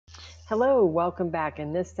Hello, welcome back.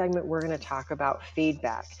 In this segment, we're going to talk about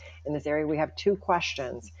feedback. In this area, we have two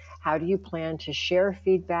questions. How do you plan to share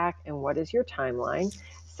feedback and what is your timeline?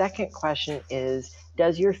 Second question is,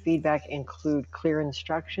 does your feedback include clear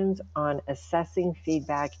instructions on assessing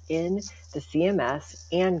feedback in the CMS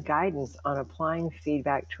and guidance on applying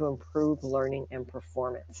feedback to improve learning and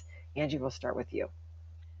performance? Angie, we'll start with you.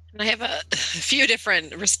 I have a few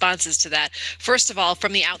different responses to that. First of all,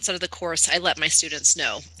 from the outset of the course, I let my students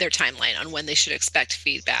know their timeline on when they should expect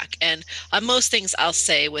feedback. And on most things, I'll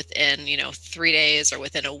say within, 3 days or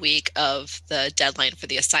within a week of the deadline for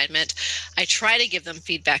the assignment. I try to give them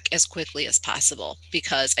feedback as quickly as possible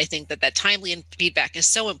because I think that timely feedback is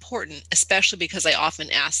so important, especially because I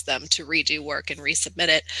often ask them to redo work and resubmit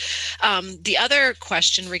it. The other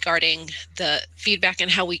question regarding the feedback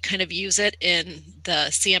and how we kind of use it in the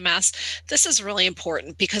CMS, this is really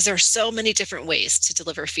important because there are so many different ways to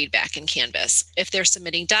deliver feedback in Canvas. If they're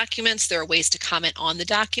submitting documents, there are ways to comment on the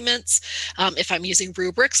documents. If I'm using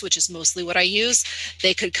rubrics, which is mostly what I use,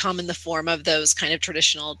 they could come in the form of those kind of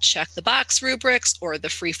traditional check the box rubrics or the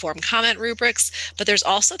free form comment rubrics. But there's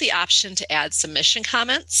also the option to add submission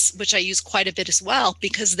comments, which I use quite a bit as well,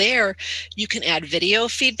 because there you can add video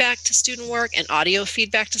feedback to student work and audio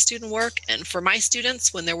feedback to student work. And for my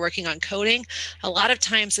students, when they're working on coding, a lot of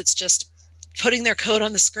times it's just putting their code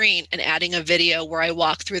on the screen and adding a video where I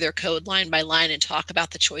walk through their code line by line and talk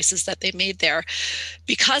about the choices that they made there.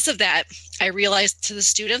 Because of that, I realized to the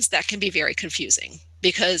students that can be very confusing.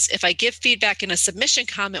 Because if I give feedback in a submission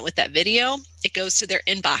comment with that video, it goes to their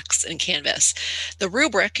inbox in Canvas. The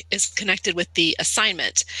rubric is connected with the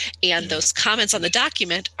assignment, and those comments on the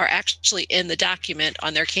document are actually in the document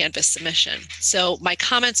on their Canvas submission. So my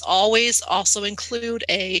comments always also include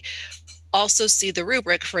also see the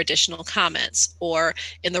rubric for additional comments. Or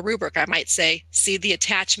in the rubric, I might say, see the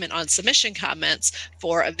attachment on submission comments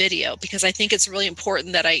for a video, because I think it's really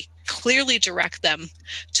important that I clearly direct them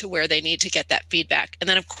to where they need to get that feedback. And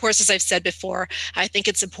then, of course, as I've said before, I think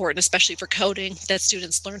it's important, especially for coding, that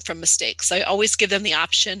students learn from mistakes. I always give them the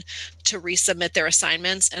option to resubmit their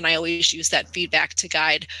assignments, and I always use that feedback to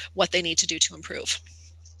guide what they need to do to improve.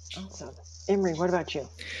 Awesome. Emery, what about you?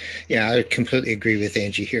 Yeah, I completely agree with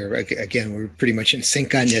Angie here. Again, we're pretty much in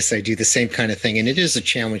sync on this. I do the same kind of thing, and it is a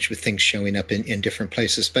challenge with things showing up in different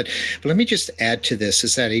places. But let me just add to this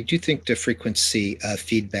is that I do think the frequency of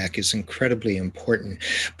feedback is incredibly important,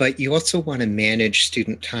 but you also want to manage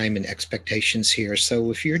student time and expectations here. So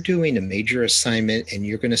if you're doing a major assignment and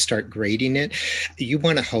you're going to start grading it, you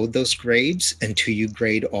want to hold those grades until you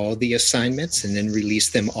grade all the assignments and then release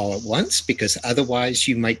them all at once, because otherwise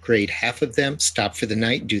you might grade half of them, stop for the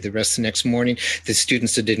night, do the rest the next morning. The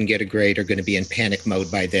students that didn't get a grade are going to be in panic mode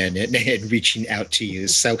by then and reaching out to you.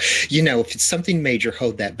 So, if it's something major,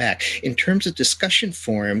 hold that back. In terms of discussion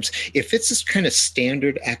forums, if it's this kind of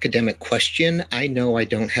standard academic question, I know I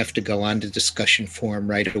don't have to go on to discussion forum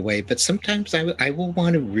right away, but sometimes I will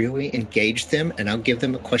want to really engage them, and I'll give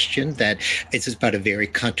them a question that is about a very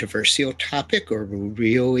controversial topic or will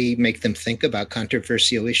really make them think about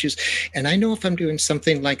controversial issues. And I know if I'm doing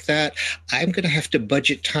something like that, I'm going to have to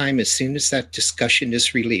budget time as soon as that discussion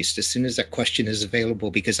is released, as soon as that question is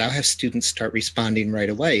available, because I'll have students start responding right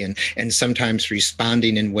away, and sometimes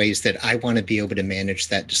responding in ways that I want to be able to manage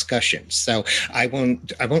that discussion. So I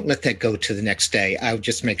won't let that go to the next day. I'll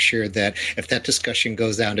just make sure that if that discussion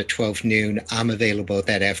goes down to 12 noon, I'm available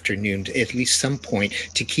that afternoon to at least some point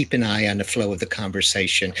to keep an eye on the flow of the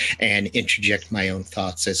conversation and interject my own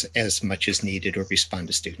thoughts as much as needed or respond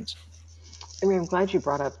to students. I mean, I'm glad you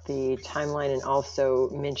brought up the timeline and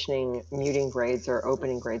also mentioning muting grades or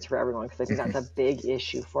opening grades for everyone, because I think that's a big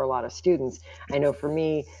issue for a lot of students. I know for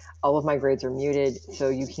me, all of my grades are muted, so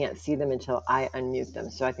you can't see them until I unmute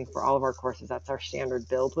them. So I think for all of our courses, that's our standard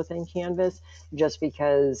build within Canvas, just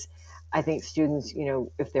because I think students,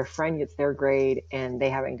 if their friend gets their grade and they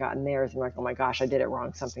haven't gotten theirs, I'm like, oh my gosh, I did it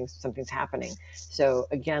wrong. Something's happening. So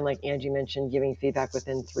again, like Angie mentioned, giving feedback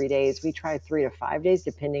within 3 days. We try 3 to 5 days,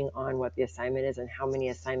 depending on what the assignment is and how many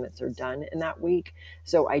assignments are done in that week.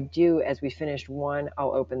 So I do, as we finish one,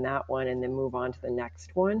 I'll open that one and then move on to the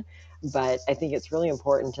next one. But I think it's really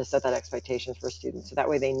important to set that expectations for students, so that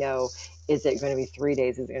way they know, is it going to be 3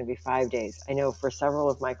 days? Is it going to be 5 days? I know for several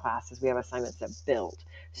of my classes, we have assignments that build.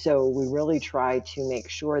 So we really try to make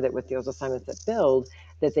sure that with those assignments that build,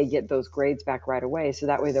 that they get those grades back right away. So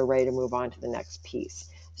that way they're ready to move on to the next piece.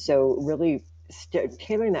 So really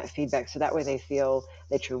tailoring that feedback, so that way they feel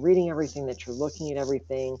that you're reading everything, that you're looking at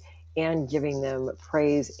everything, and giving them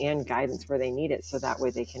praise and guidance where they need it, so that way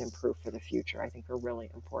they can improve for the future, I think are really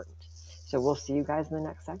important. So we'll see you guys in the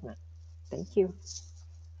next segment. Thank you.